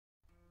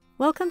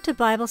Welcome to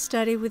Bible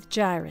Study with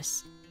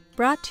Jairus,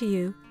 brought to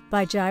you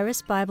by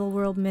Jairus Bible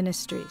World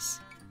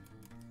Ministries.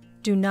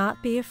 Do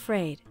not be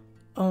afraid,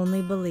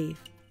 only believe.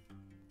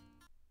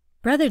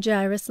 Brother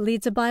Jairus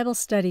leads a Bible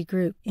study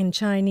group in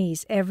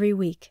Chinese every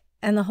week,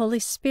 and the Holy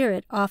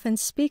Spirit often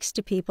speaks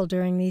to people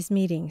during these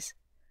meetings.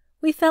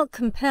 We felt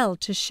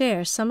compelled to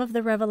share some of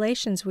the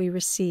revelations we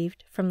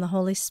received from the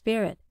Holy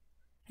Spirit,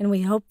 and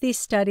we hope these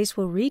studies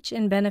will reach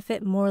and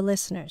benefit more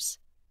listeners.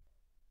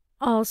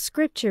 All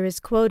scripture is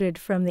quoted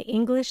from the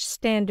English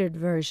Standard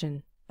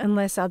Version,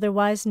 unless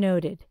otherwise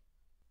noted.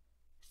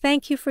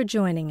 Thank you for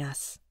joining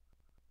us.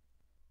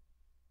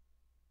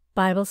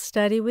 Bible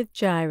Study with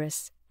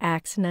Jairus,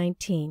 Acts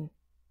 19.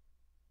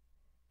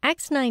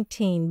 Acts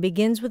 19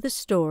 begins with a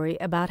story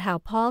about how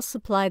Paul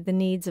supplied the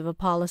needs of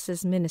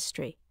Apollos'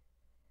 ministry.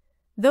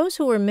 Those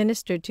who were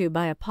ministered to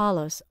by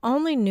Apollos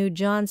only knew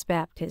John's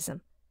baptism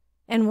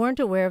and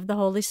weren't aware of the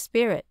Holy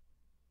Spirit.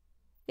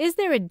 Is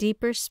there a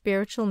deeper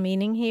spiritual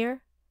meaning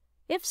here?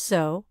 If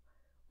so,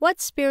 what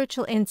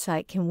spiritual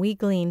insight can we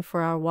glean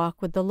for our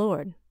walk with the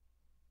Lord?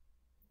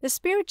 The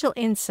spiritual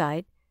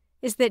insight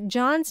is that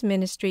John's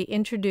ministry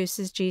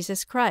introduces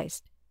Jesus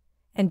Christ,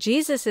 and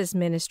Jesus'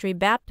 ministry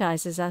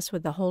baptizes us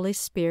with the Holy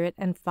Spirit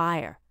and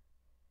fire.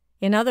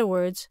 In other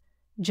words,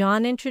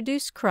 John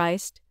introduced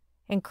Christ,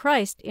 and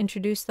Christ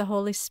introduced the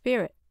Holy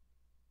Spirit.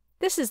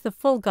 This is the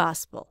full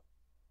gospel.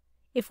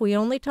 If we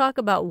only talk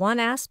about one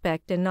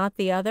aspect and not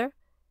the other,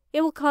 it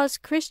will cause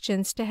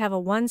Christians to have a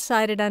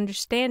one-sided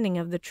understanding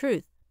of the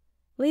truth,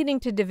 leading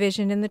to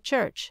division in the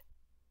church.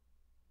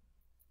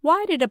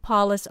 Why did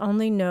Apollos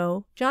only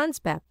know John's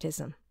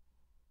baptism?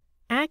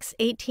 Acts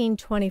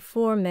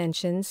 18:24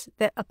 mentions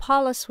that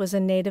Apollos was a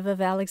native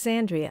of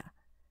Alexandria.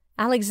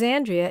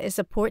 Alexandria is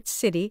a port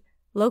city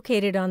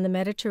located on the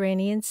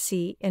Mediterranean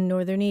Sea in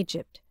northern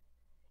Egypt.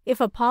 If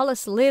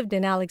Apollos lived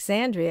in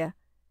Alexandria,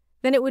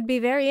 then it would be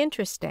very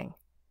interesting.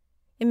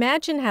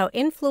 Imagine how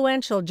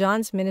influential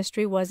John's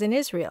ministry was in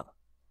Israel.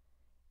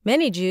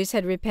 Many Jews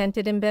had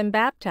repented and been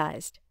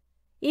baptized.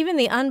 Even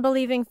the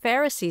unbelieving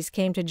Pharisees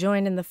came to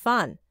join in the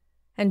fun,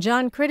 and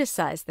John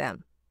criticized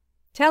them,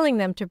 telling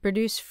them to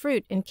produce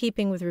fruit in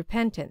keeping with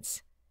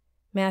repentance.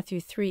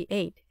 Matthew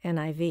 3:8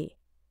 NIV.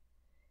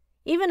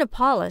 Even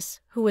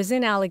Apollos, who was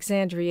in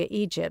Alexandria,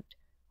 Egypt,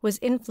 was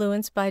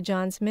influenced by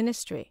John's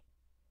ministry.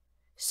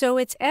 So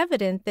it's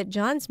evident that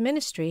John's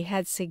ministry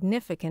had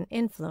significant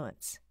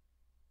influence.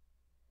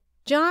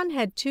 John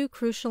had two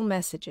crucial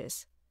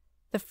messages.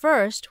 The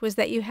first was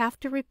that you have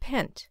to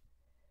repent,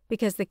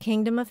 because the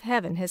kingdom of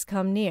heaven has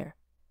come near.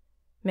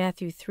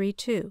 Matthew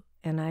 3:2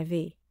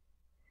 NIV.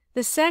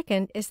 The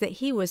second is that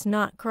he was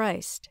not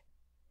Christ.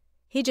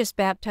 He just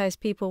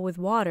baptized people with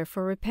water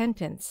for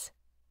repentance.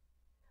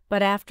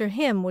 But after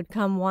him would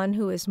come one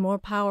who is more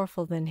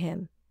powerful than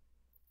him,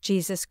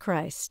 Jesus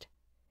Christ.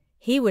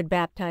 He would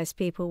baptize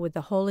people with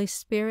the Holy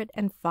Spirit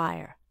and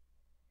fire.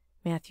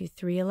 Matthew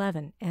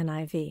 3:11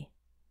 NIV.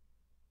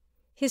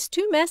 His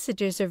two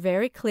messages are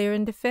very clear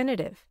and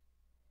definitive.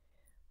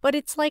 But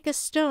it's like a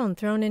stone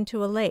thrown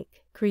into a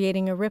lake,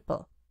 creating a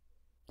ripple.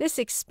 This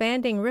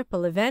expanding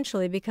ripple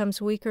eventually becomes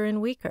weaker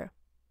and weaker.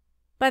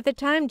 By the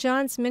time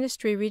John's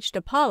ministry reached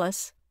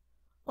Apollos,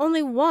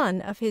 only one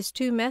of his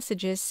two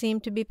messages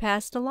seemed to be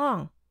passed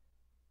along.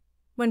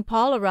 When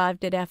Paul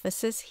arrived at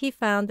Ephesus, he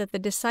found that the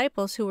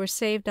disciples who were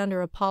saved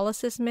under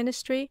Apollos'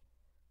 ministry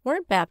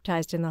weren't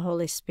baptized in the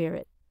Holy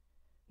Spirit,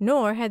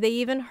 nor had they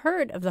even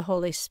heard of the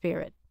Holy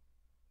Spirit.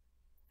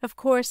 Of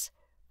course,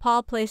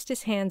 Paul placed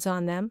his hands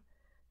on them,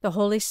 the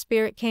Holy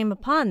Spirit came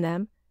upon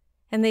them,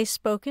 and they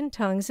spoke in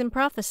tongues and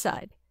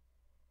prophesied.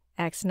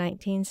 Acts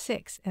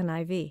 19:6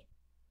 NIV.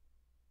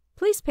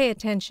 Please pay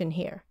attention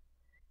here.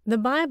 The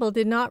Bible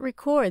did not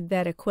record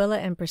that Aquila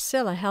and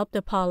Priscilla helped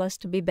Apollos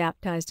to be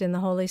baptized in the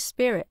Holy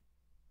Spirit,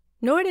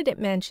 nor did it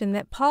mention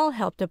that Paul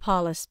helped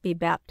Apollos be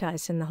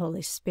baptized in the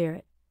Holy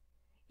Spirit.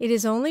 It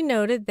is only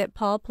noted that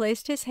Paul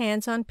placed his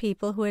hands on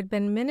people who had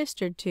been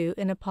ministered to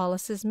in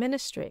Apollos'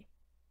 ministry,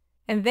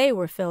 and they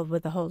were filled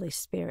with the Holy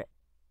Spirit.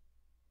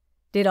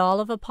 Did all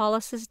of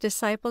Apollos'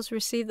 disciples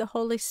receive the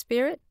Holy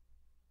Spirit?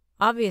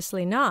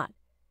 Obviously not.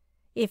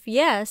 If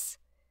yes,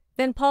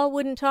 then Paul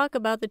wouldn't talk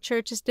about the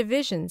church's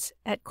divisions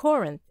at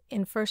Corinth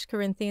in 1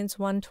 Corinthians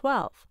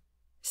 1:12,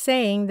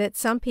 saying that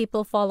some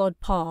people followed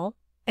Paul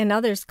and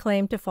others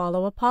claimed to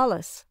follow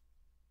Apollos.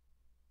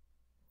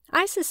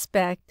 I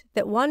suspect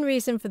that one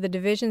reason for the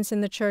divisions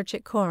in the church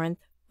at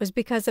Corinth was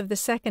because of the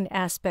second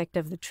aspect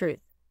of the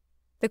truth,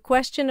 the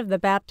question of the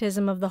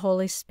baptism of the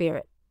Holy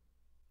Spirit,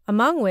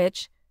 among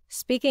which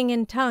speaking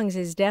in tongues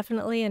is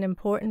definitely an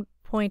important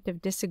point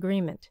of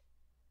disagreement.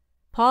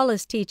 Paul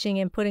is teaching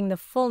and putting the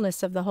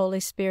fullness of the Holy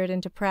Spirit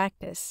into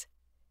practice.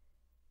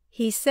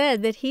 He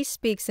said that he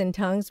speaks in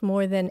tongues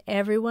more than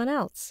everyone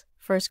else,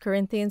 1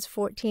 Corinthians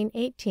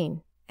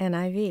 14:18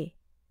 NIV.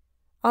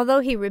 Although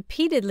he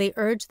repeatedly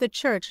urged the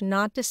church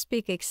not to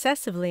speak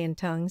excessively in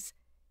tongues,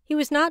 he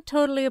was not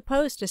totally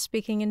opposed to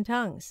speaking in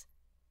tongues.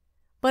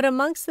 But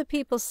amongst the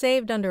people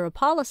saved under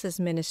Apollos'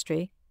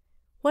 ministry,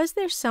 was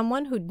there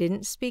someone who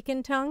didn't speak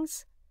in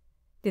tongues?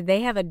 Did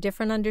they have a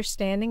different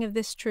understanding of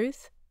this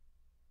truth?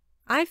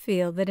 I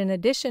feel that in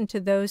addition to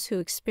those who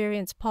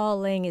experienced Paul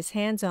laying his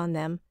hands on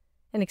them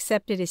and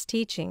accepted his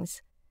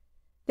teachings,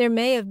 there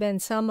may have been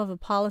some of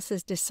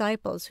Apollos'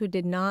 disciples who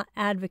did not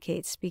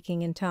advocate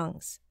speaking in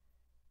tongues.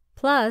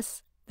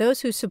 Plus,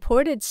 those who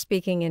supported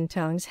speaking in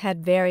tongues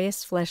had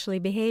various fleshly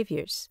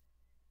behaviors.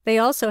 They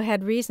also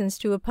had reasons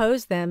to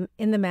oppose them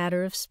in the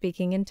matter of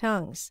speaking in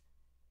tongues.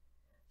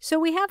 So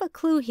we have a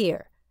clue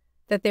here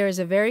that there is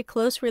a very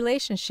close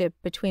relationship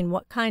between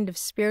what kind of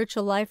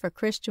spiritual life a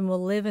Christian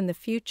will live in the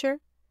future,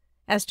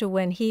 as to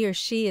when he or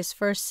she is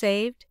first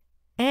saved,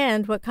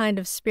 and what kind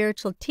of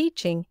spiritual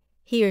teaching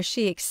he or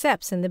she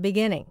accepts in the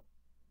beginning.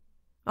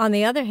 On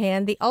the other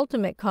hand, the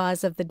ultimate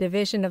cause of the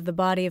division of the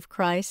body of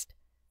Christ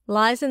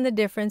lies in the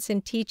difference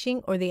in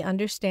teaching or the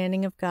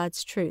understanding of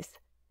God's truth.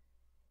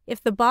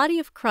 If the body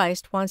of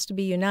Christ wants to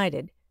be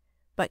united,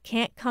 but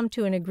can't come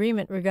to an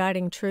agreement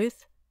regarding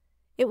truth,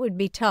 it would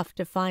be tough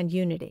to find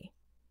unity.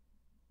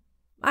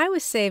 I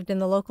was saved in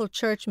the local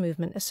church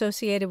movement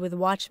associated with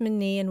Watchman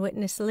Nee and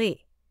Witness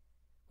Lee.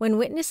 When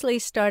Witness Lee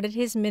started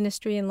his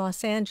ministry in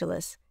Los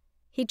Angeles,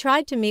 he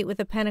tried to meet with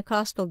a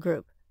Pentecostal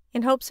group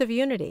in hopes of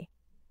unity.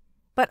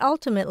 But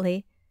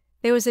ultimately,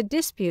 there was a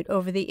dispute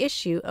over the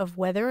issue of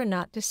whether or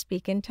not to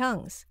speak in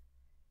tongues.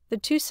 The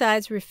two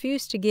sides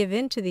refused to give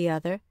in to the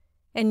other,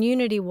 and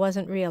unity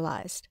wasn't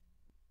realized.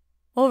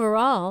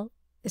 Overall,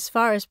 as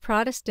far as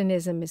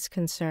Protestantism is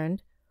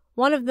concerned,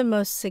 one of the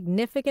most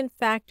significant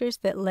factors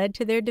that led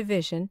to their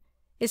division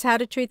is how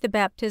to treat the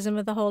baptism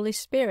of the Holy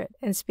Spirit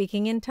and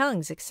speaking in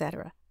tongues,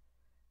 etc.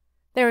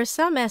 There are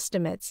some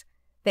estimates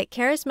that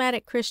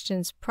charismatic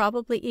Christians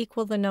probably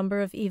equal the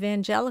number of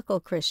evangelical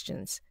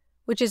Christians,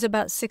 which is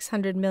about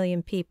 600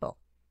 million people.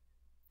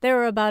 There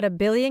are about 1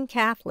 billion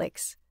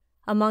Catholics,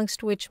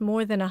 amongst which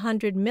more than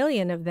 100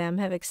 million of them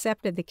have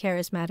accepted the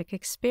charismatic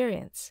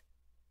experience.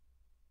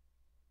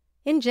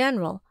 In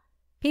general,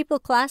 people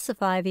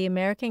classify the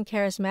American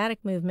charismatic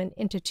movement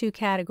into two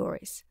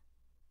categories.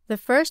 The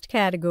first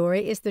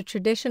category is the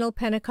traditional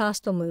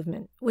Pentecostal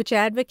movement, which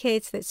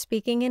advocates that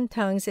speaking in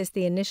tongues is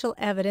the initial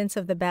evidence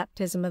of the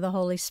baptism of the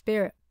Holy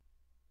Spirit.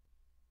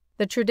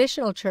 The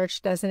traditional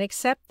church doesn't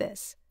accept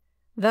this,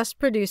 thus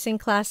producing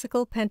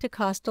classical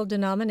Pentecostal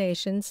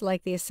denominations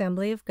like the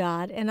Assembly of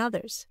God and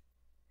others.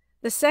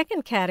 The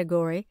second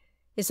category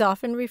is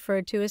often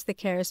referred to as the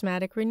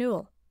charismatic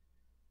renewal.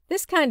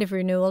 This kind of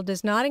renewal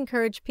does not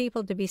encourage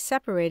people to be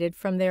separated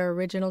from their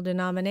original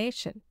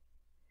denomination.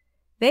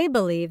 They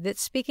believe that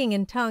speaking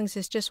in tongues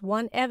is just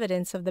one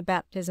evidence of the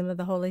baptism of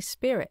the Holy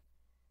Spirit.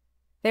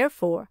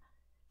 Therefore,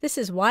 this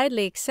is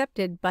widely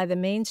accepted by the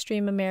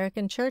mainstream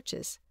American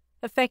churches,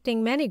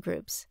 affecting many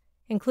groups,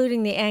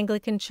 including the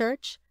Anglican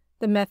Church,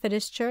 the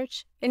Methodist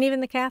Church, and even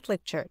the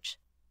Catholic Church.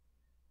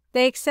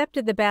 They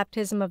accepted the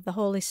baptism of the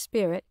Holy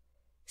Spirit,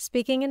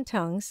 speaking in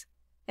tongues,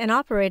 and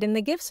operate in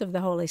the gifts of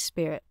the Holy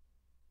Spirit,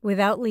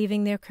 without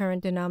leaving their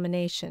current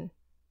denomination.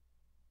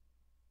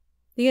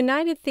 The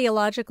United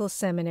Theological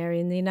Seminary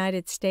in the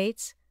United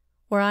States,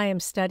 where I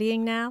am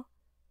studying now,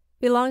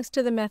 belongs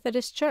to the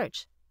Methodist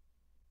Church.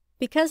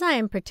 Because I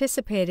am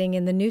participating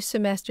in the new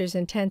semester's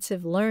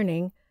intensive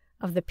learning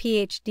of the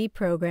PhD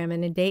program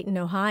in Dayton,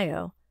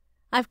 Ohio,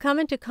 I've come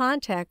into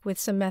contact with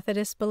some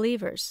Methodist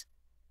believers.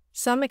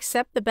 Some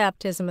accept the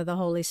baptism of the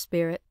Holy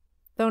Spirit,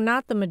 though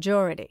not the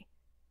majority.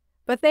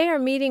 But they are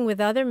meeting with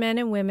other men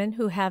and women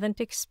who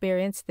haven't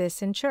experienced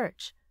this in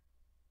church.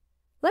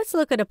 Let's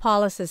look at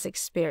Apollos'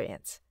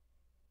 experience.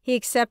 He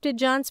accepted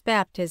John's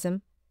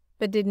baptism,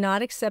 but did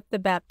not accept the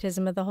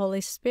baptism of the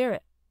Holy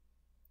Spirit.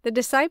 The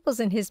disciples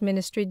in his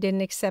ministry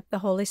didn't accept the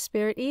Holy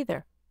Spirit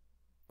either.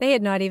 They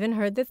had not even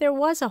heard that there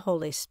was a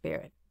Holy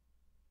Spirit.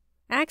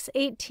 Acts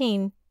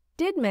 18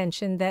 did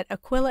mention that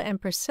Aquila and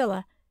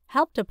Priscilla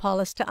helped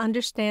Apollos to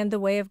understand the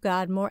way of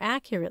God more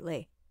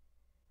accurately,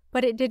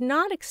 but it did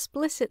not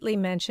explicitly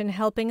mention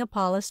helping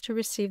Apollos to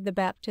receive the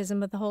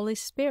baptism of the Holy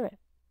Spirit.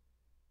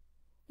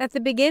 At the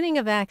beginning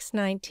of Acts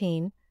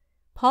 19,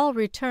 Paul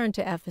returned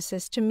to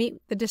Ephesus to meet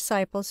the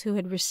disciples who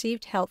had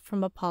received help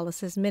from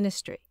Apollos'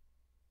 ministry,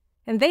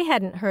 and they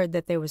hadn't heard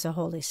that there was a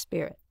Holy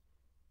Spirit.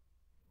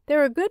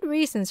 There are good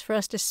reasons for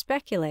us to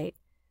speculate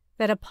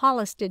that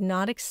Apollos did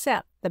not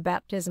accept the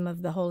baptism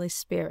of the Holy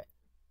Spirit.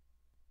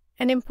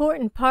 An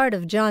important part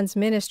of John's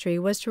ministry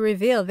was to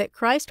reveal that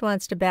Christ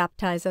wants to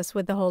baptize us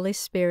with the Holy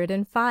Spirit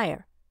and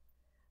fire.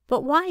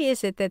 But why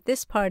is it that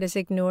this part is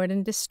ignored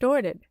and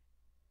distorted?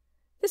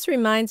 This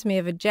reminds me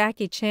of a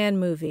Jackie Chan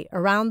movie,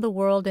 Around the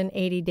World in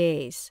 80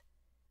 Days.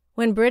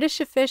 When British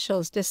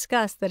officials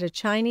discussed that a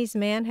Chinese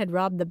man had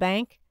robbed the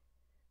bank,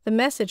 the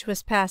message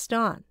was passed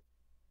on.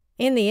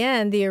 In the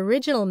end, the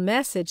original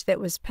message that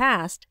was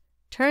passed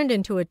turned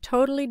into a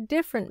totally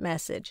different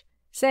message,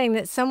 saying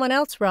that someone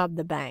else robbed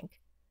the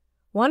bank.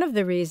 One of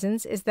the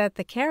reasons is that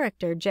the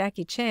character,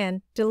 Jackie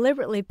Chan,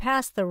 deliberately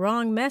passed the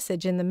wrong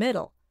message in the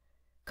middle,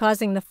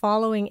 causing the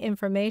following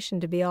information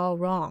to be all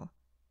wrong.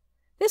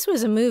 This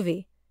was a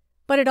movie,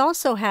 but it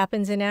also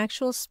happens in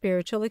actual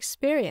spiritual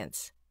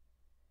experience.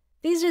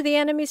 These are the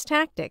enemy's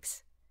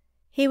tactics.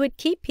 He would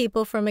keep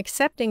people from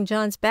accepting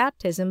John's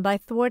baptism by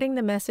thwarting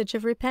the message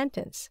of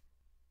repentance.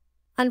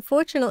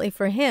 Unfortunately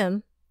for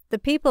him, the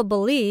people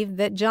believed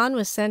that John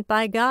was sent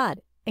by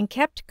God and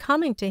kept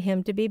coming to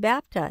him to be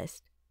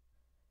baptized.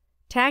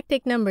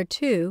 Tactic number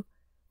 2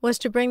 was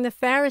to bring the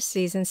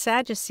Pharisees and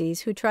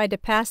Sadducees who tried to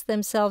pass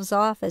themselves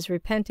off as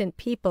repentant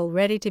people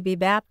ready to be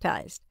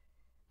baptized,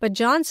 but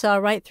John saw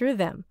right through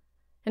them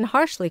and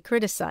harshly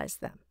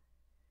criticized them.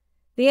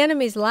 The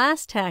enemy's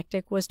last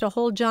tactic was to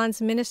hold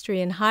John's ministry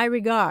in high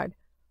regard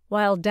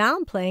while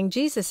downplaying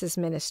Jesus'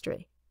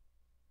 ministry.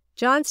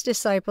 John's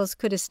disciples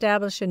could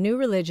establish a new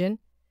religion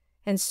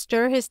and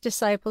stir his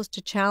disciples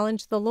to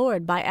challenge the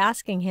Lord by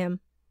asking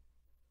him,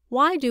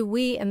 "Why do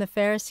we and the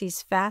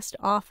Pharisees fast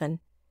often,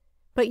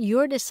 but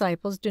your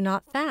disciples do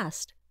not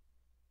fast?"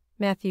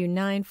 Matthew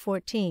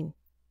 9:14.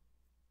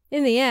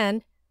 In the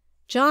end,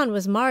 John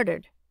was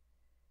martyred.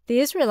 The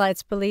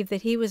Israelites believed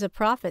that he was a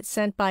prophet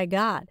sent by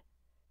God,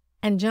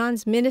 and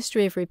John's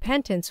ministry of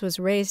repentance was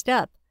raised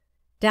up,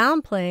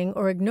 downplaying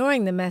or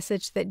ignoring the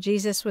message that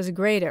Jesus was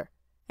greater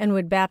and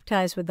would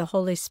baptize with the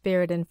Holy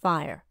Spirit and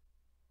fire.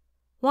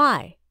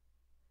 Why?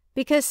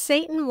 Because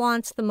Satan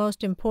wants the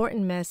most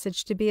important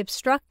message to be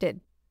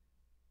obstructed.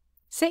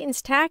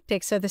 Satan's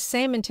tactics are the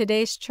same in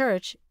today's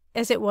church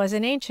as it was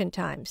in ancient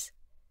times.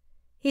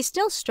 He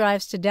still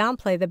strives to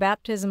downplay the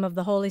baptism of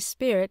the Holy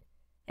Spirit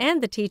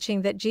and the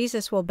teaching that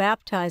Jesus will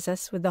baptize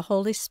us with the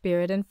Holy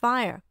Spirit and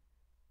fire.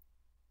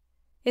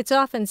 It's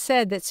often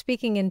said that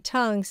speaking in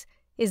tongues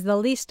is the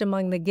least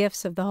among the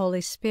gifts of the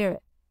Holy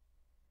Spirit.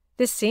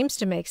 This seems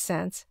to make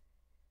sense,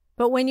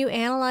 but when you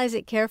analyze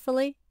it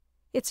carefully,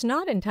 it's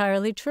not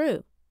entirely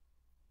true.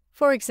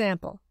 For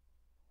example,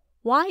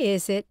 why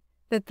is it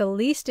that the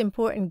least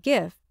important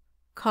gift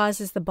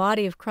causes the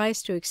body of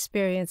Christ to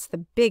experience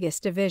the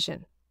biggest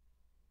division?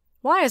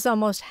 Why is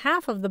almost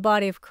half of the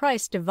body of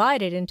Christ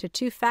divided into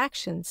 2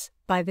 factions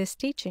by this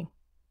teaching?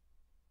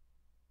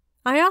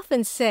 I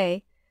often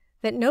say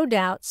that no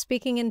doubt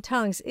speaking in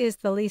tongues is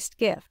the least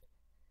gift.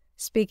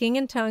 Speaking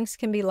in tongues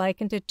can be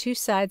likened to 2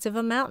 sides of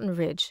a mountain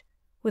ridge,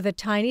 with a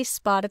tiny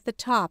spot at the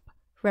top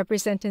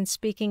representing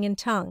speaking in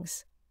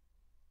tongues.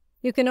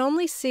 You can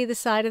only see the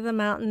side of the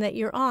mountain that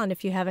you're on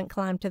if you haven't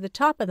climbed to the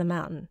top of the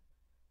mountain.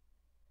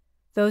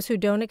 Those who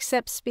don't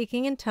accept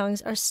speaking in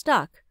tongues are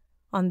stuck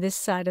on this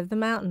side of the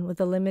mountain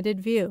with a limited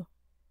view.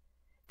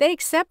 They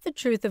accept the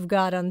truth of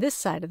God on this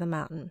side of the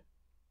mountain,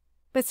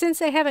 but since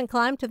they haven't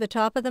climbed to the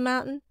top of the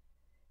mountain,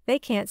 they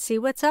can't see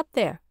what's up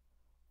there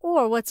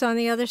or what's on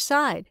the other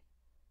side,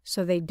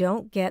 so they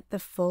don't get the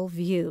full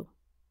view.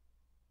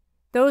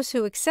 Those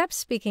who accept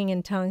speaking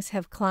in tongues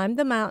have climbed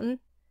the mountain,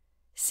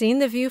 seen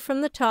the view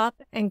from the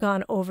top, and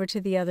gone over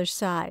to the other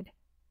side.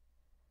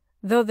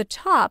 Though the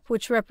top,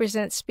 which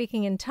represents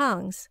speaking in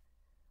tongues,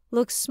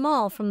 looks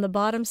small from the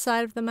bottom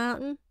side of the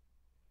mountain,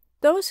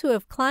 those who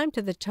have climbed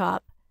to the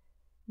top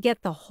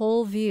get the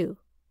whole view,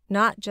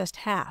 not just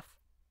half.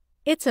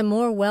 It's a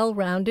more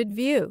well-rounded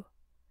view.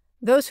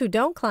 Those who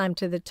don't climb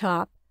to the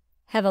top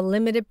have a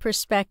limited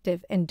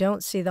perspective and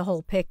don't see the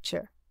whole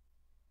picture.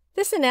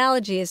 This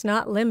analogy is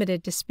not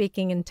limited to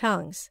speaking in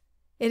tongues.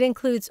 It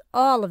includes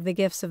all of the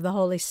gifts of the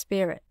Holy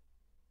Spirit.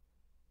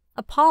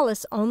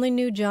 Apollos only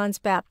knew John's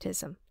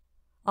baptism,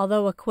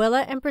 although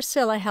Aquila and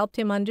Priscilla helped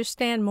him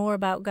understand more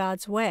about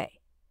God's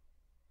way.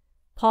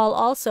 Paul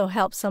also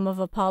helped some of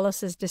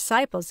Apollos'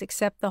 disciples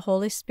accept the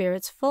Holy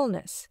Spirit's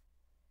fullness,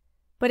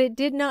 but it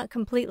did not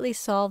completely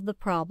solve the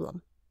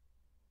problem.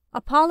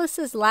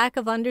 Apollos' lack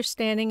of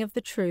understanding of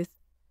the truth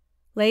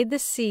laid the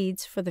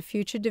seeds for the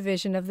future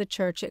division of the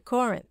church at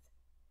Corinth.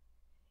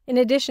 In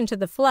addition to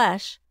the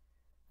flesh,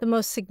 the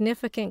most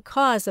significant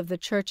cause of the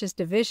church's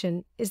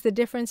division is the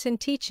difference in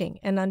teaching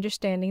and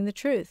understanding the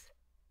truth.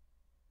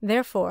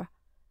 Therefore,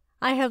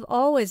 I have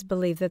always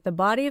believed that the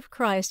body of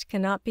Christ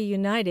cannot be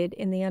united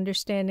in the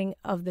understanding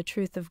of the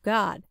truth of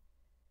God,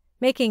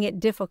 making it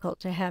difficult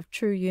to have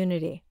true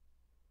unity.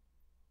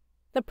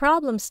 The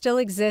problem still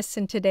exists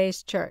in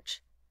today's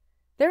church.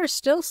 There are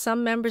still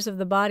some members of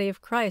the body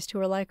of Christ who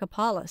are like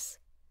Apollos.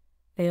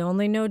 They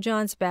only know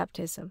John's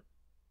baptism.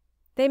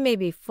 They may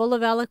be full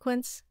of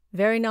eloquence,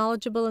 very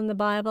knowledgeable in the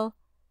Bible,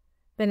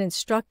 been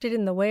instructed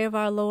in the way of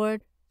our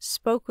Lord,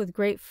 spoke with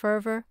great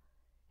fervor,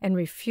 and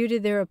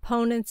refuted their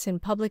opponents in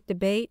public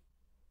debate.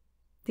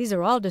 These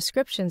are all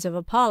descriptions of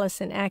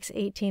Apollos in Acts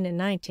 18 and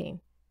 19.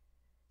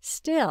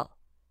 Still,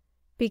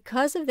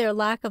 because of their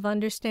lack of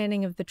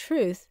understanding of the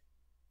truth,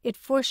 it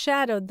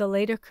foreshadowed the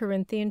later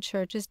Corinthian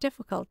church's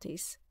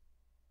difficulties.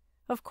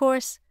 Of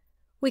course,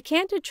 we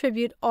can't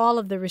attribute all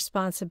of the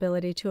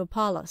responsibility to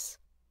Apollos.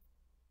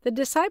 The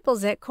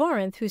disciples at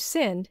Corinth who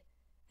sinned,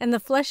 and the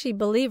fleshy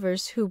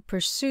believers who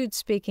pursued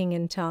speaking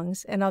in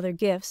tongues and other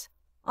gifts,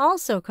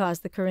 also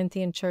caused the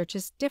Corinthian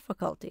church's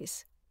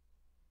difficulties.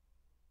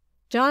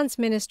 John's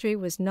ministry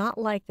was not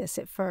like this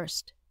at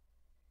first.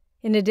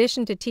 In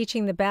addition to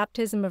teaching the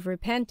baptism of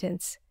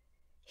repentance,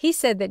 he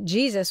said that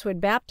Jesus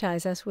would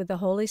baptize us with the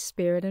Holy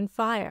Spirit and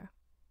fire.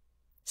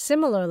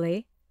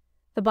 Similarly,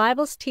 the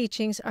Bible's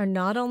teachings are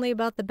not only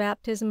about the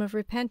baptism of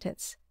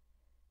repentance.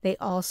 They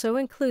also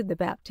include the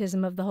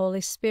baptism of the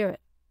Holy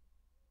Spirit.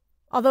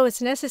 Although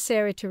it's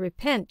necessary to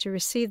repent to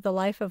receive the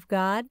life of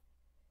God,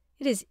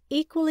 it is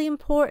equally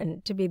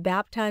important to be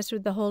baptized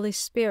with the Holy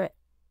Spirit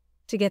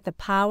to get the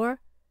power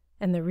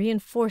and the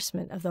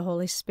reinforcement of the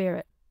Holy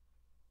Spirit.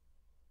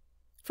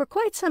 For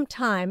quite some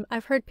time,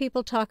 I've heard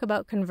people talk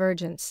about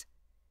convergence,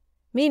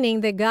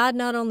 meaning that God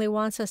not only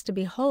wants us to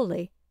be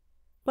holy,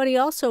 but He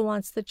also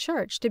wants the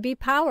church to be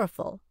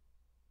powerful.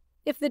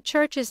 If the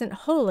church isn't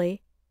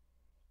holy,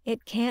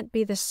 it can't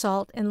be the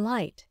salt and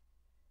light,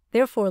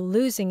 therefore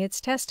losing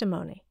its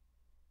testimony.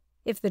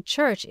 If the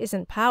church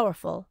isn't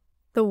powerful,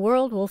 the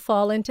world will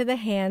fall into the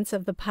hands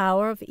of the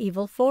power of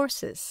evil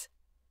forces.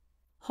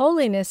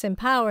 Holiness and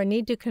power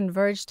need to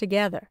converge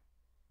together.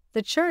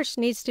 The church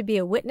needs to be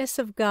a witness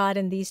of God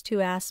in these two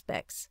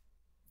aspects.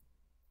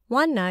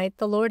 One night,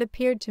 the Lord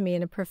appeared to me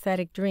in a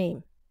prophetic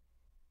dream.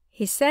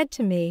 He said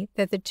to me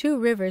that the two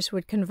rivers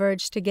would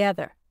converge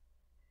together,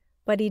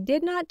 but He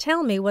did not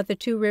tell me what the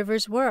two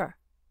rivers were.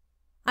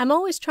 I'm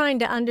always trying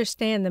to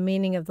understand the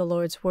meaning of the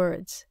Lord's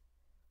words.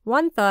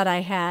 One thought I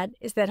had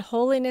is that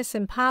holiness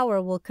and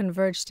power will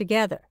converge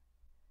together.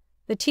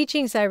 The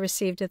teachings I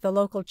received at the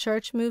local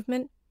church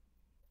movement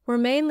were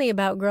mainly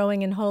about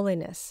growing in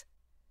holiness.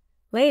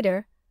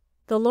 Later,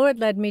 the Lord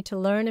led me to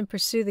learn and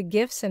pursue the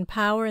gifts and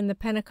power in the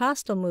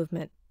Pentecostal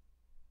movement.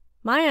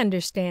 My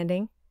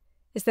understanding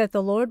is that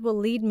the Lord will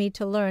lead me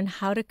to learn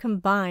how to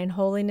combine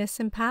holiness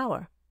and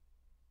power.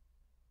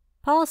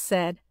 Paul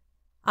said,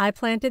 "I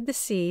planted the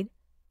seed,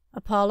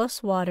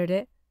 Apollos watered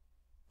it,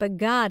 but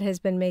God has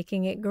been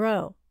making it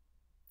grow."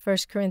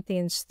 1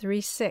 Corinthians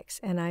 3:6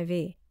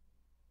 NIV.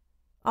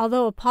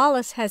 Although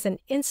Apollos has an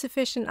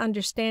insufficient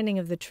understanding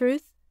of the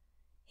truth,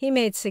 he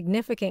made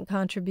significant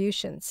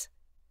contributions.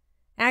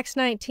 Acts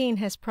 19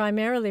 has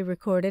primarily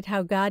recorded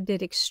how God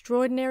did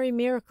extraordinary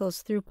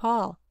miracles through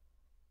Paul.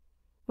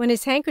 When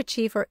his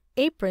handkerchief or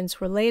aprons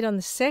were laid on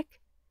the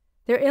sick,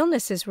 their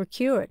illnesses were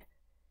cured,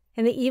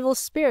 and the evil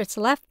spirits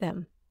left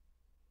them.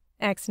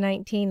 Acts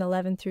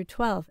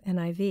 19:11-12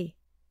 NIV.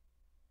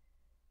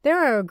 There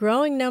are a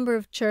growing number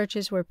of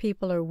churches where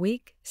people are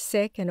weak,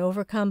 sick, and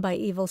overcome by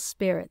evil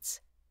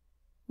spirits.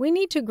 We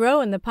need to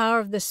grow in the power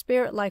of the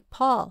Spirit like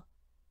Paul,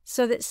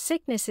 so that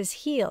sickness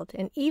is healed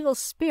and evil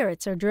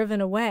spirits are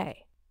driven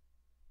away.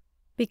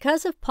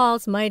 Because of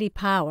Paul's mighty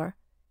power,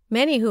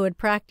 many who had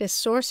practiced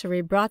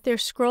sorcery brought their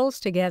scrolls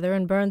together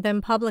and burned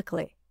them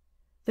publicly.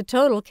 The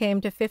total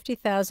came to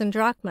 50,000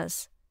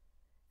 drachmas.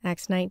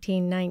 Acts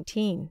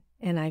 19:19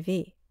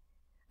 NIV.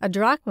 A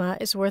drachma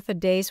is worth a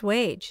day's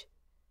wage.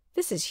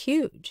 This is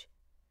huge.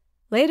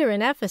 Later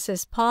in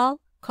Ephesus,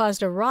 Paul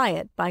caused a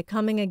riot by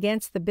coming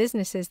against the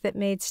businesses that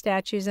made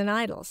statues and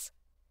idols.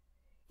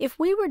 If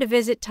we were to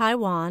visit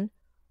Taiwan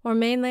or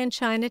mainland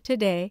China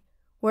today,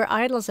 where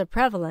idols are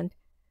prevalent,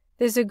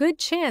 there's a good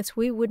chance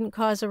we wouldn't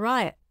cause a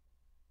riot.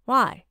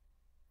 Why?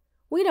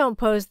 We don't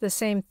pose the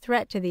same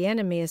threat to the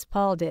enemy as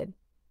Paul did.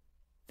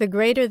 The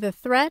greater the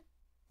threat,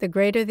 the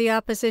greater the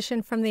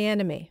opposition from the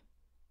enemy.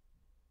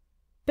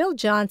 Bill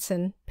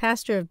Johnson,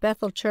 pastor of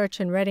Bethel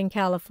Church in Redding,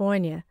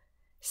 California,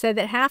 said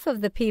that half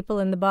of the people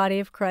in the body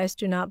of Christ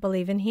do not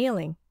believe in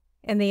healing,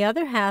 and the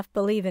other half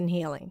believe in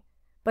healing,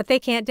 but they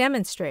can't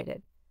demonstrate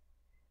it.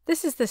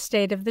 This is the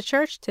state of the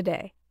church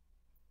today.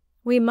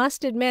 We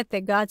must admit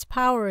that God's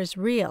power is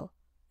real,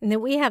 and that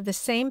we have the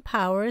same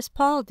power as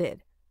Paul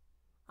did.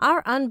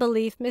 Our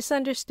unbelief,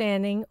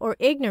 misunderstanding, or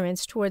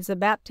ignorance towards the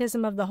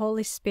baptism of the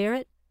Holy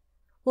Spirit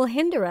will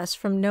hinder us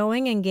from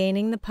knowing and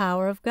gaining the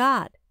power of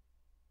God.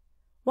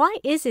 Why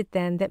is it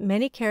then that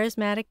many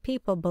charismatic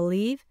people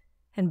believe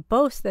and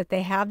boast that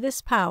they have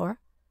this power,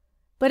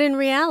 but in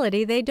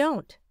reality they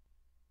don't?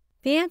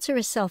 The answer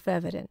is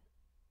self-evident.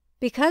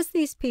 Because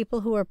these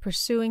people who are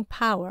pursuing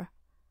power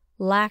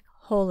lack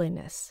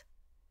holiness.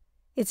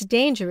 It's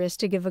dangerous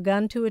to give a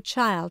gun to a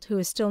child who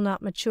is still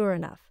not mature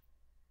enough.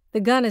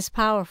 The gun is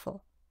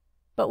powerful,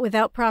 but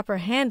without proper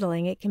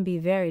handling it can be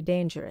very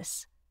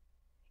dangerous.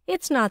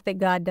 It's not that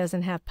God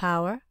doesn't have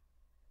power,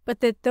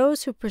 but that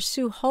those who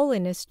pursue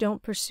holiness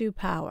don't pursue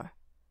power,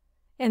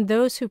 and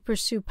those who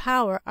pursue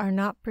power are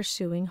not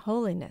pursuing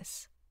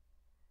holiness.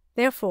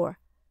 Therefore,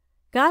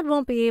 God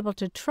won't be able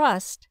to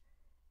trust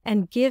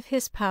and give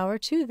His power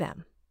to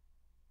them.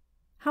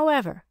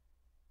 However,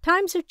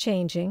 times are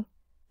changing.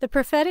 The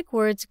prophetic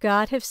words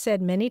God have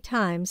said many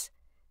times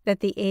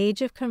that the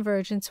age of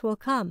convergence will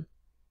come.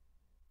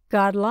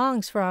 God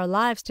longs for our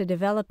lives to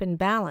develop in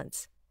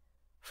balance,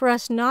 for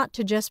us not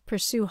to just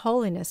pursue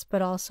holiness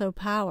but also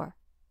power.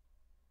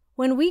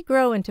 When we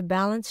grow into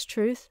balanced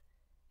truth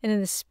and in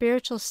the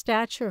spiritual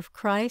stature of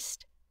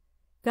Christ,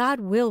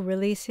 God will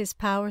release His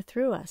power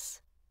through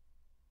us.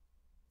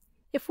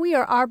 If we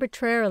are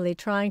arbitrarily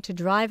trying to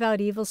drive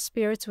out evil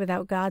spirits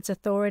without God's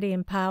authority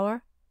and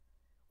power,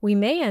 we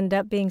may end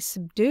up being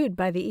subdued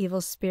by the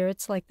evil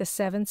spirits like the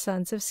 7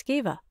 sons of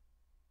Sceva.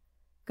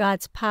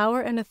 God's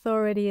power and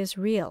authority is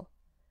real,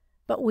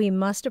 but we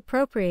must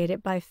appropriate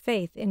it by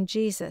faith in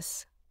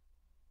Jesus.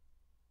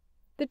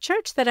 The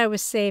church that I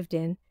was saved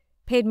in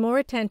paid more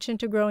attention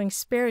to growing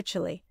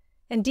spiritually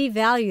and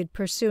devalued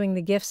pursuing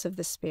the gifts of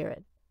the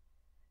Spirit.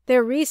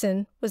 Their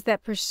reason was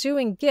that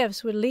pursuing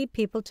gifts would lead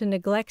people to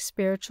neglect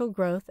spiritual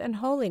growth and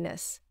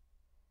holiness.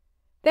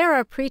 There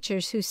are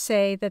preachers who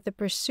say that the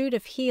pursuit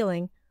of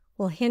healing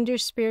will hinder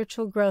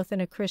spiritual growth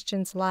in a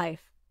Christian's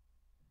life.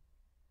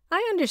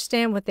 I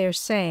understand what they are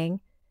saying,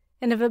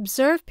 and have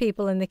observed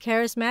people in the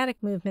charismatic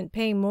movement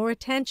paying more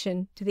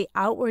attention to the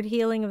outward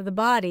healing of the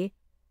body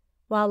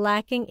while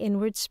lacking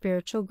inward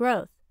spiritual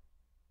growth.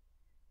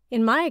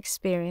 In my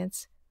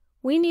experience,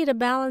 we need a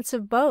balance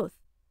of both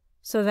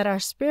so that our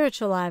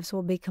spiritual lives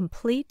will be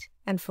complete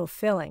and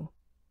fulfilling.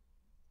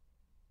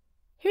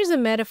 Here's a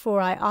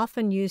metaphor I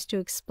often use to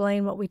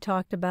explain what we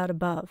talked about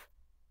above.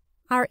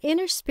 Our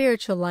inner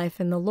spiritual life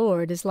in the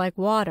Lord is like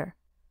water.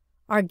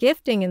 Our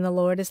gifting in the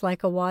Lord is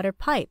like a water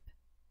pipe.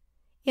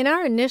 In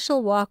our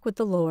initial walk with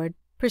the Lord,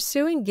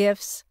 pursuing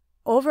gifts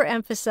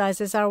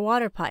overemphasizes our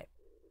water pipe,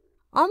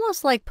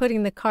 almost like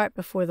putting the cart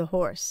before the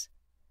horse.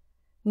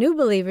 New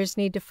believers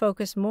need to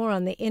focus more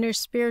on the inner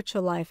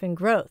spiritual life and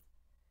growth,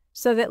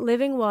 so that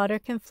living water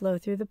can flow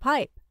through the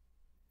pipe.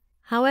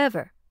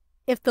 However,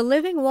 if the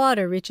living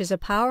water reaches a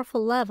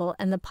powerful level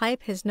and the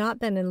pipe has not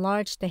been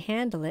enlarged to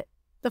handle it,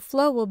 the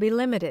flow will be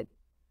limited.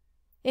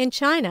 In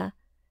China,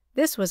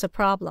 this was a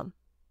problem.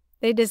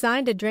 They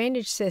designed a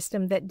drainage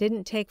system that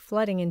didn't take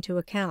flooding into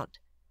account.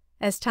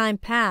 As time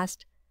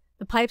passed,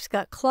 the pipes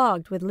got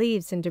clogged with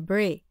leaves and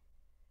debris.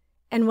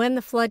 And when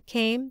the flood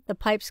came, the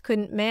pipes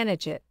couldn't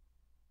manage it.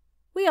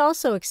 We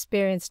also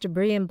experience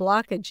debris and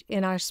blockage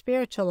in our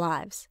spiritual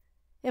lives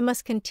and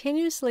must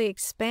continuously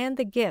expand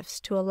the gifts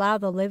to allow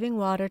the living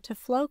water to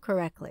flow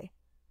correctly.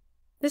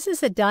 This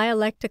is a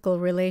dialectical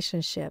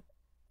relationship.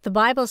 The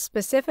Bible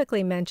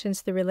specifically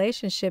mentions the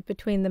relationship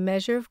between the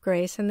measure of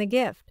grace and the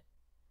gift.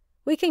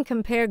 We can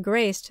compare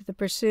grace to the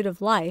pursuit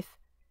of life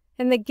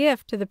and the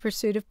gift to the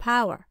pursuit of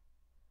power.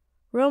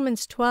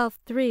 Romans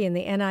 12:3 in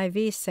the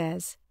NIV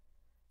says,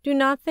 "Do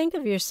not think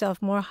of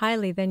yourself more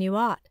highly than you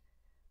ought,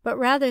 but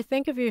rather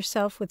think of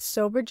yourself with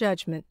sober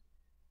judgment,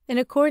 in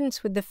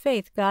accordance with the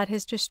faith God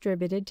has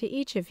distributed to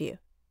each of you."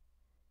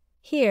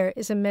 Here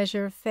is a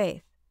measure of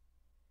faith.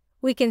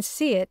 We can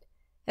see it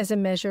as a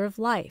measure of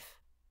life.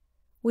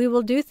 We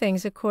will do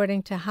things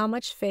according to how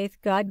much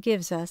faith God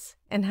gives us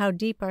and how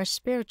deep our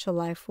spiritual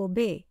life will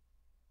be.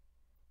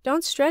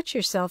 Don't stretch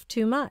yourself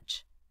too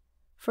much.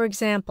 For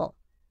example,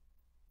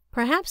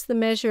 perhaps the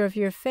measure of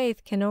your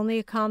faith can only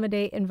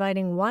accommodate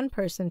inviting one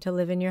person to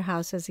live in your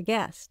house as a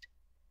guest,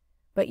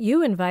 but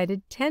you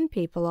invited 10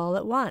 people all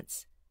at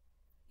once.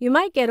 You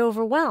might get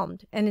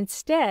overwhelmed and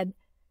instead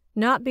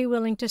not be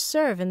willing to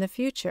serve in the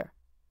future.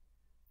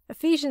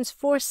 Ephesians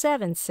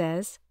 4:7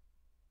 says,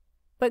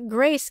 "But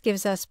grace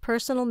gives us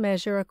personal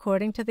measure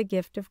according to the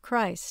gift of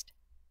Christ."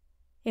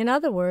 In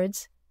other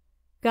words,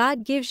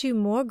 God gives you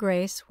more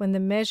grace when the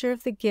measure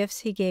of the gifts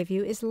He gave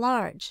you is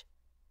large.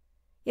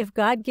 If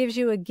God gives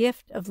you a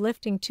gift of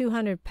lifting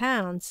 200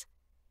 pounds,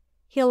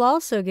 He'll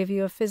also give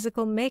you a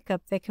physical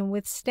makeup that can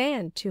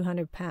withstand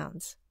 200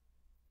 pounds.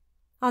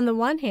 On the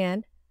one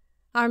hand,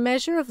 our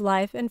measure of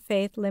life and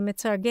faith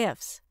limits our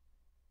gifts.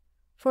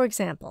 For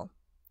example,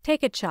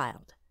 take a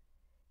child.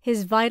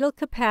 His vital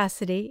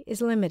capacity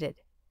is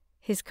limited.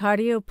 His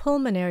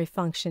cardiopulmonary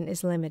function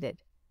is limited.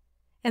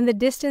 And the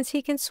distance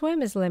he can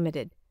swim is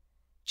limited,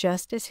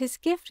 just as his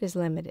gift is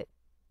limited.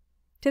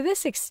 To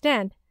this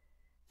extent,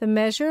 the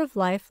measure of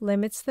life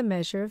limits the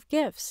measure of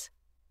gifts.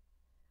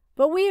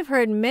 But we have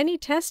heard many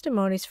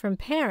testimonies from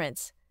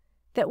parents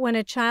that when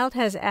a child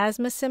has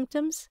asthma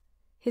symptoms,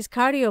 his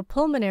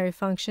cardiopulmonary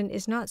function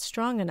is not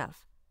strong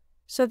enough,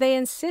 so they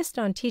insist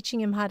on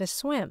teaching him how to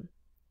swim.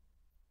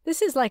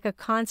 This is like a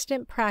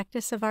constant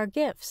practice of our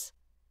gifts.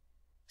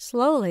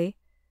 Slowly,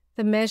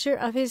 the measure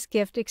of his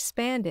gift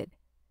expanded.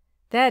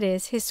 That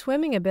is, his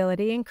swimming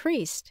ability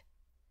increased.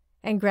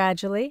 And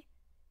gradually,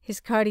 his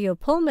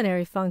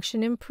cardiopulmonary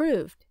function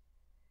improved,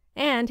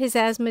 and his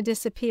asthma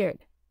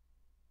disappeared.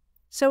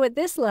 So at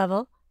this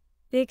level,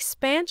 the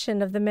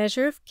expansion of the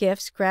measure of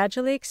gifts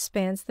gradually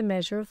expands the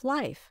measure of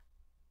life.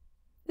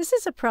 This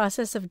is a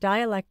process of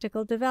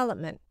dialectical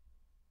development.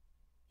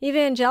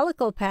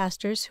 Evangelical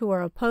pastors who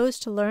are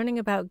opposed to learning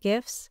about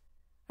gifts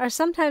are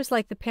sometimes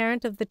like the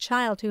parent of the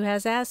child who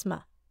has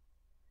asthma.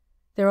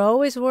 They're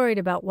always worried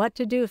about what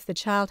to do if the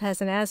child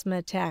has an asthma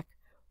attack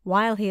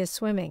while he is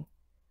swimming.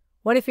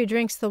 What if he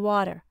drinks the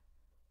water?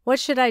 What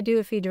should I do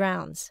if he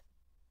drowns?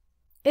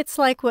 It's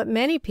like what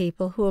many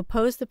people who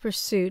oppose the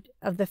pursuit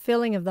of the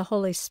filling of the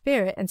Holy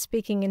Spirit and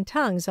speaking in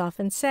tongues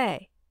often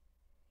say.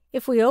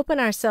 If we open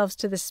ourselves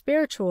to the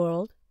spiritual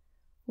world,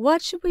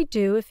 what should we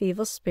do if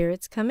evil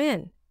spirits come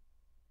in?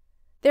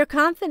 Their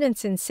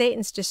confidence in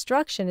Satan's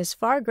destruction is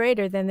far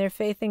greater than their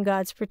faith in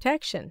God's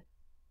protection.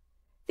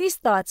 These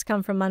thoughts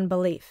come from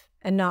unbelief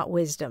and not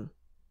wisdom.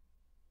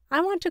 I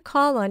want to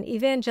call on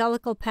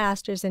evangelical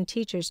pastors and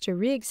teachers to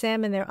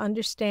re-examine their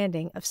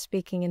understanding of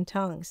speaking in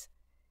tongues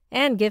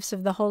and gifts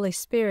of the Holy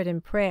Spirit in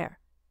prayer,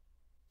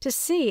 to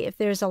see if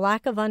there is a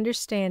lack of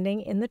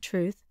understanding in the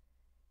truth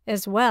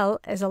as well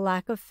as a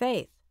lack of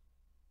faith.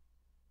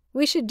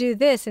 We should do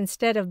this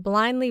instead of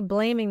blindly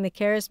blaming the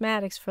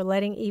charismatics for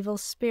letting evil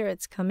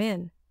spirits come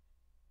in.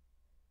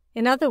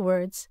 In other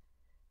words,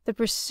 the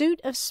pursuit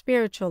of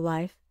spiritual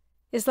life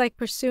is like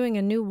pursuing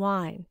a new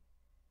wine,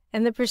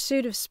 and the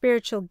pursuit of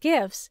spiritual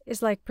gifts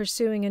is like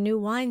pursuing a new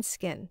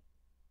wineskin.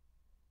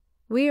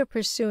 We are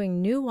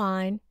pursuing new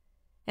wine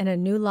and a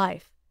new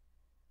life,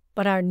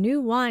 but our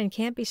new wine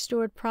can't be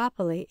stored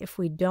properly if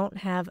we don't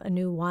have a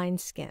new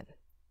wineskin.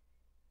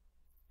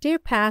 Dear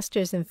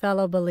pastors and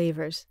fellow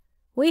believers,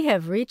 we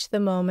have reached the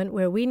moment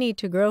where we need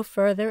to grow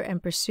further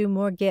and pursue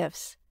more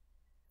gifts.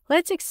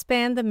 Let's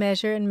expand the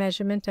measure and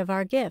measurement of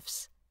our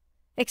gifts.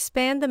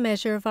 Expand the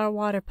measure of our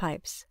water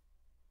pipes.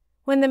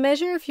 When the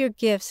measure of your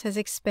gifts has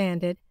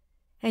expanded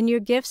and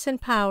your gifts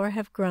and power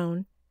have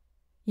grown,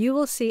 you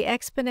will see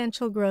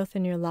exponential growth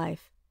in your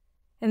life,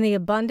 and the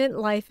abundant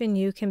life in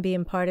you can be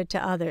imparted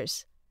to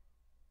others.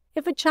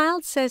 If a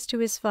child says to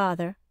his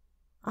father,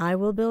 "I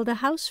will build a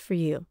house for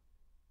you.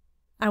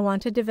 I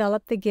want to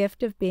develop the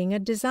gift of being a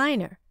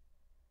designer,"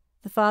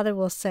 the father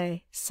will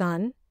say,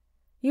 "Son,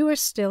 you are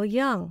still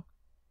young.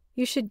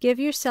 You should give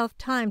yourself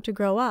time to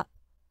grow up.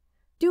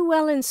 Do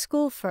well in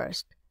school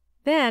first.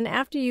 Then,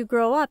 after you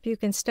grow up, you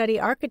can study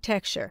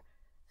architecture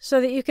so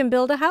that you can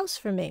build a house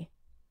for me."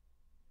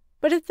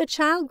 But if the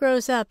child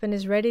grows up and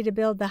is ready to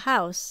build the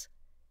house,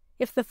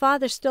 if the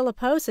father still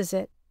opposes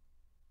it,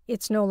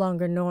 it's no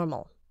longer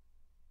normal.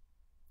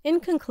 In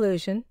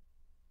conclusion,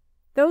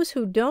 those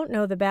who don't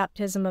know the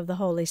baptism of the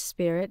Holy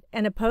Spirit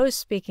and oppose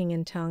speaking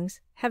in tongues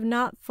have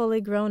not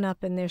fully grown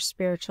up in their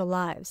spiritual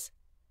lives.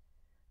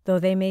 Though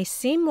they may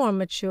seem more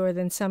mature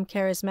than some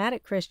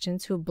charismatic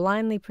Christians who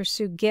blindly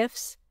pursue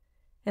gifts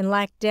and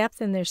lack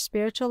depth in their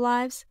spiritual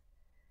lives,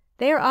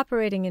 they are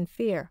operating in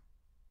fear.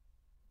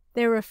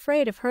 They are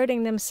afraid of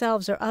hurting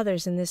themselves or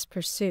others in this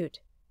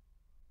pursuit.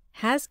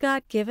 Has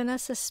God given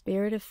us a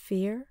spirit of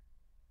fear?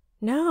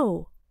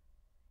 No.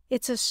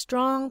 It's a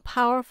strong,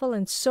 powerful,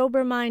 and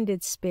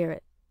sober-minded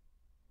spirit.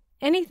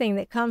 Anything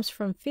that comes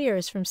from fear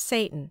is from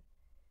Satan,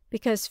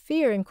 because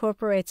fear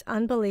incorporates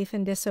unbelief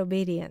and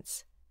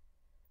disobedience.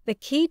 The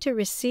key to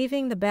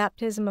receiving the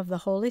baptism of the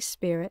Holy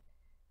Spirit,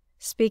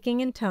 speaking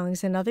in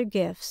tongues and other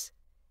gifts,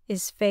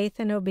 is faith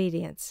and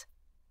obedience.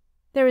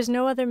 There is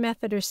no other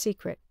method or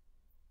secret.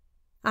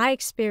 I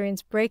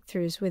experienced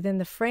breakthroughs within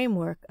the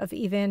framework of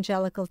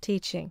evangelical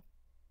teaching.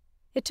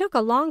 It took a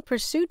long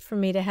pursuit for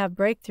me to have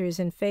breakthroughs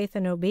in faith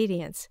and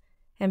obedience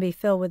and be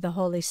filled with the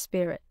Holy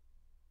Spirit.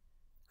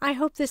 I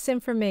hope this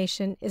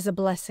information is a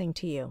blessing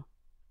to you.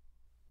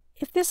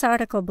 If this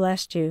article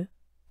blessed you,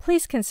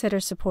 please consider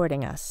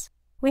supporting us.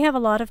 We have a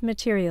lot of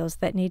materials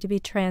that need to be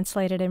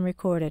translated and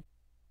recorded.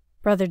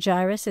 Brother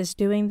Jairus is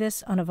doing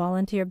this on a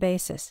volunteer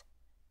basis,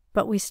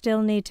 but we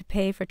still need to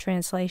pay for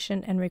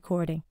translation and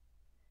recording.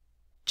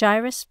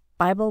 Jairus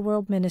Bible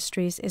World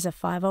Ministries is a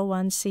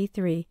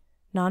 501c3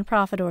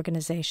 nonprofit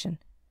organization,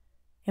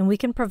 and we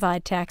can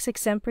provide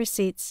tax-exempt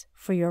receipts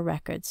for your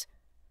records.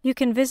 You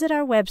can visit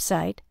our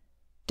website,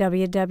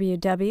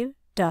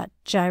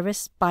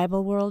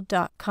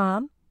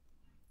 www.jairusbibleworld.com,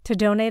 to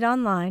donate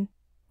online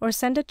or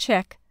send a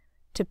check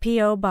to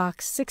P.O.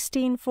 Box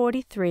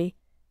 1643,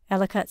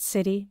 Ellicott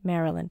City,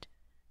 Maryland,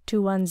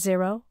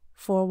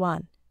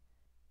 21041.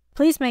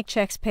 Please make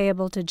checks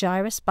payable to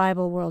Jairus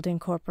Bible World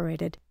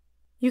Incorporated.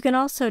 You can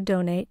also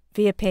donate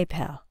via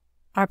PayPal.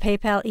 Our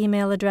PayPal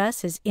email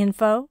address is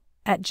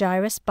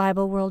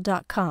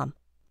info@jairusbibleworld.com.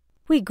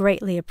 We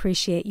greatly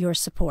appreciate your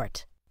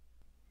support.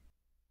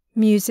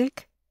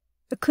 Music,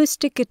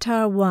 Acoustic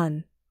Guitar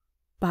 1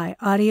 by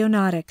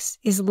Audionautics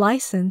is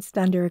licensed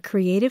under a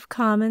Creative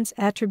Commons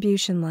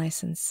Attribution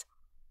License.